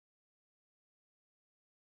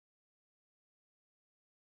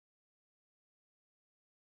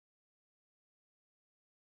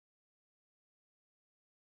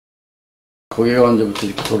고개가 언제부터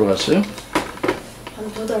이렇게 돌아갔어요?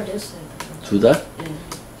 한 2달 됐어요. 2달? 네.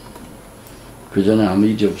 그 전에 아무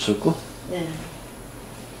일이 없었고? 네.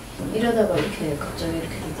 이러다가 이렇게 갑자기 이렇게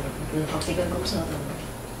되더라고요. 그래서 박대경 검사하다가.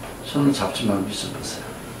 손을 잡지 말고 있어보세요.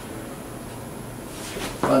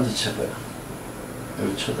 반드 쳐봐요.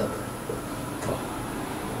 여기 쳐다봐요.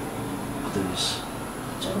 그대로 있어.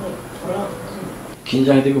 저는 돌아가고.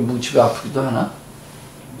 긴장이 되고 뭉치고 아프기도 하나?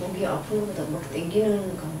 목이 아픈 것보다 막 땡기는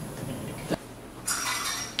감각 때문에 이렇게.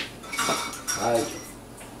 아이고.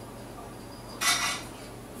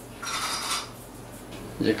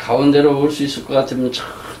 이제 가운데로 올 수 있을 것 같으면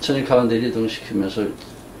천천히 가운데로 이동시키면서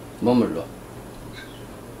머물러.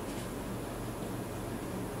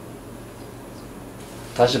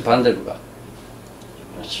 다시 반대로 가.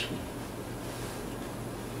 그렇지.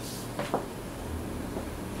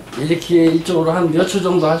 이렇게 이쪽으로 한 몇 초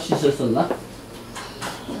정도 할 수 있었었나?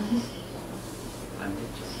 안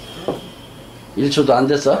됐죠. 1초도 안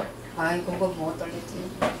됐어? 아이고, 그거 뭐 떨렸지?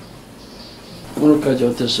 오늘까지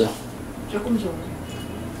어땠어? 조금 좋아요.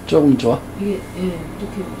 조금 좋아? 이게,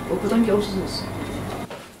 이렇게 부담이 없어졌어.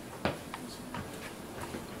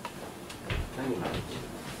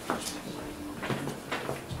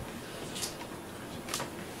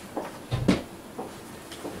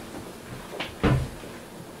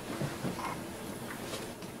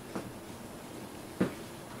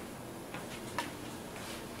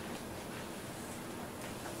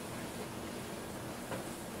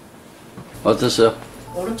 어땠어요?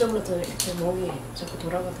 오른쪽으로 더 이렇게 목이 자꾸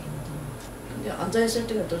돌아가더라고요. 근데 앉아있을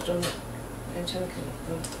때가 또 좀 괜찮게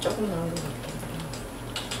조금 나은 것 같아요.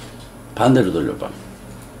 반대로 돌려봐.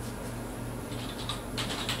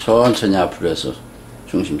 천천히 앞으로 해서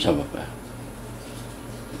중심 잡아봐요.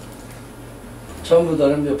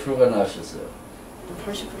 처음보다는 몇 프로가 나으셨어요?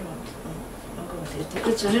 80%가 나은 것 같아요.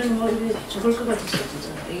 그 전에는 뭐 이게 죽을 것 같았어요, 진짜.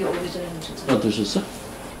 이게 오기 전에는 진짜. 어떠셨어?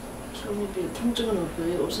 처음에 통증은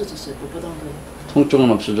거의 없어졌어요, 그 부담도.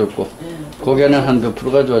 통증은 없어졌고. 네. 고개는 한 몇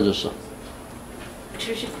프로가 좋아졌어?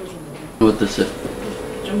 70% 정도. 어땠어요?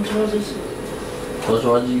 좀 좋아졌어요. 더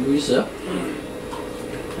좋아지고 있어요?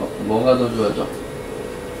 뭐가 더 좋아져?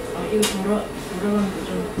 아, 이거 돌아가는 게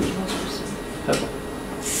좀 좋아지고 있어요. 해봐.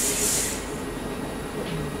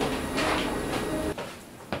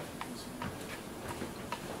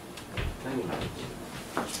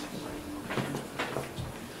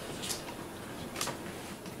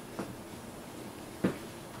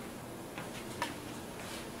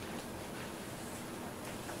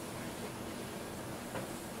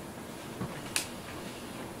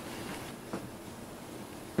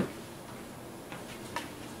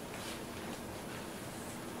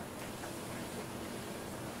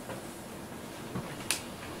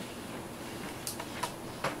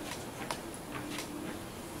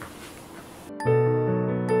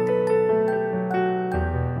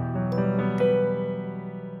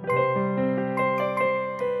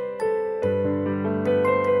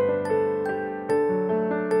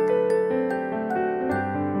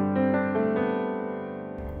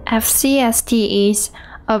 FCST is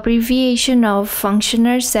abbreviation of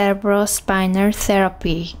Functional Cerebrospinal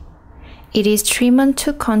Therapy. It is treatment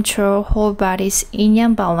to control whole body's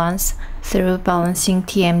yin-yang balance through balancing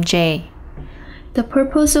TMJ. The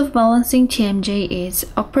purpose of balancing TMJ is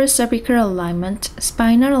upper cervical alignment,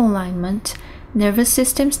 spinal alignment, nervous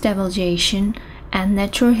system stabilization, and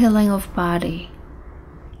natural healing of body.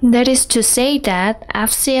 That is to say that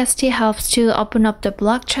FCST helps to open up the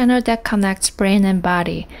blood channel that connects brain and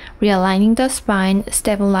body, realigning the spine,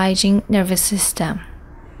 stabilizing nervous system.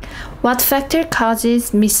 What factor causes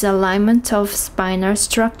misalignment of spinal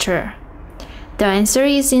structure? The answer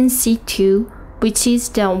is in C2, which is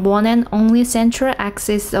the one and only central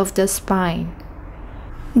axis of the spine.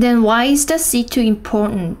 Then why is the C2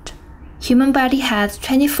 important? Human body has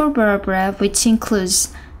 24 vertebrae, which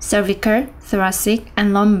includes cervical, thoracic,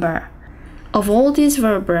 and lumbar. Of all these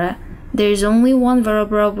vertebrae, there is only one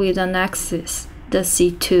vertebra with an axis, the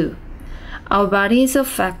C2. Our body is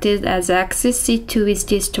affected as axis C2 is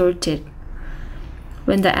distorted.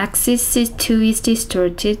 When the axis C2 is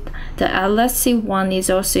distorted, the LSC1 is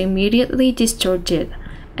also immediately distorted,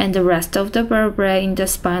 and the rest of the vertebrae in the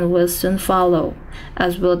spine will soon follow,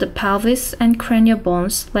 as will the pelvis and cranial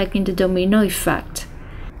bones, like in the domino effect.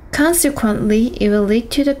 Consequently, it will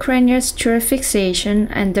lead to the cranial structure fixation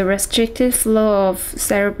and the restricted flow of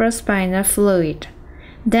cerebrospinal fluid.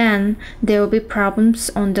 Then, there will be problems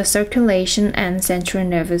on the circulation and central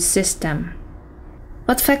nervous system.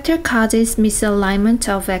 What factor causes misalignment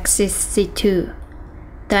of axis C2?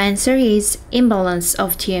 The answer is imbalance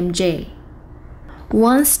of TMJ.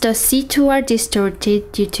 Once the C2 are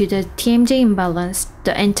distorted due to the TMJ imbalance,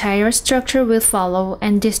 the entire structure will follow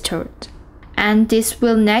and distort. And this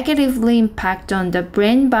will negatively impact on the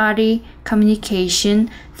brain-body communication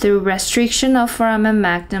through restriction of foramen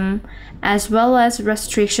magnum as well as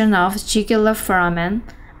restriction of jugular foramen,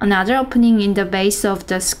 another opening in the base of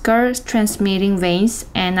the skull transmitting veins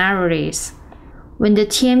and arteries. When the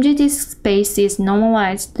TMJ disc space is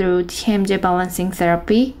normalized through TMJ balancing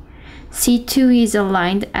therapy, C2 is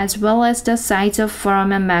aligned as well as the size of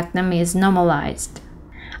foramen magnum is normalized.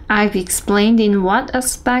 I've explained in what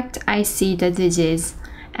aspect I see the disease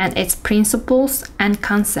and its principles and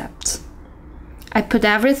concepts. I put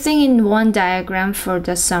everything in one diagram for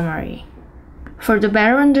the summary. For the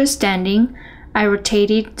better understanding, I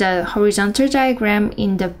rotated the horizontal diagram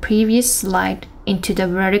in the previous slide into the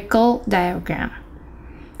vertical diagram.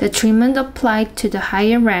 The treatment applied to the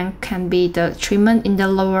higher rank can be the treatment in the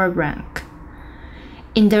lower rank.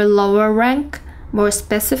 In the lower rank, more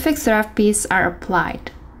specific therapies are applied.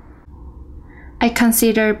 I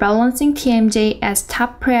consider balancing TMJ as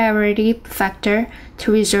top priority factor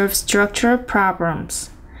to resolve structural problems.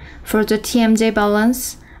 For the TMJ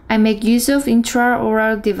balance, I make use of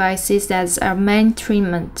intraoral devices as a main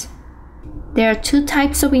treatment. There are two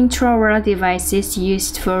types of intraoral devices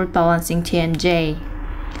used for balancing TMJ.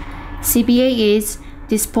 CBA is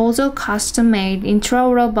disposal custom-made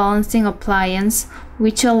intraoral balancing appliance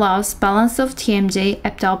which allows balance of TMJ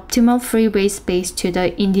at the optimal free weight space to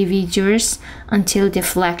the individuals until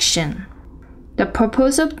deflection. The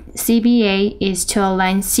purpose of CBA is to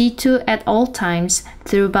align C2 at all times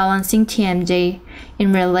through balancing TMJ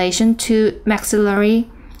in relation to maxillary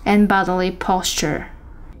and bodily posture.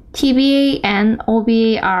 TBA and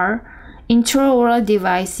OBA are intraoral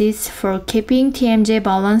devices for keeping TMJ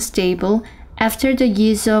balance stable after the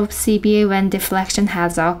use of CBA when deflection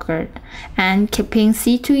has occurred, and keeping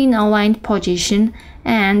C2 in aligned position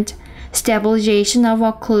and stabilization of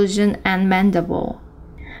occlusion and mandible.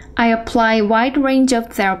 I apply a wide range of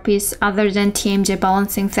therapies other than TMJ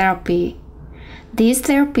balancing therapy. These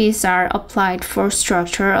therapies are applied for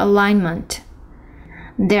structural alignment.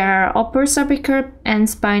 There are upper cervical and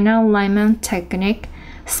spinal alignment technique,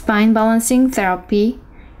 spine balancing therapy,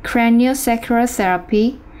 craniosacral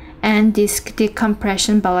therapy, and disc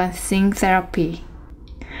decompression balancing therapy.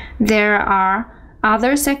 There are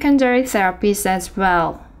other secondary therapies as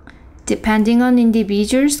well. Depending on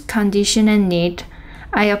individual's condition and need,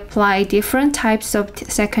 I apply different types of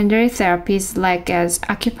secondary therapies like as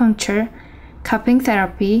acupuncture, cupping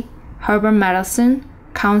therapy, herbal medicine,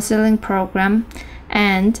 counseling program,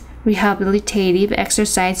 and rehabilitative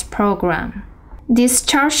exercise program. This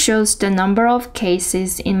chart shows the number of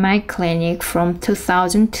cases in my clinic from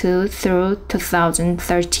 2002 through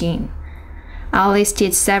 2013. I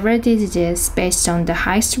listed several diseases based on the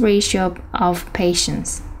highest ratio of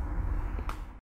patients.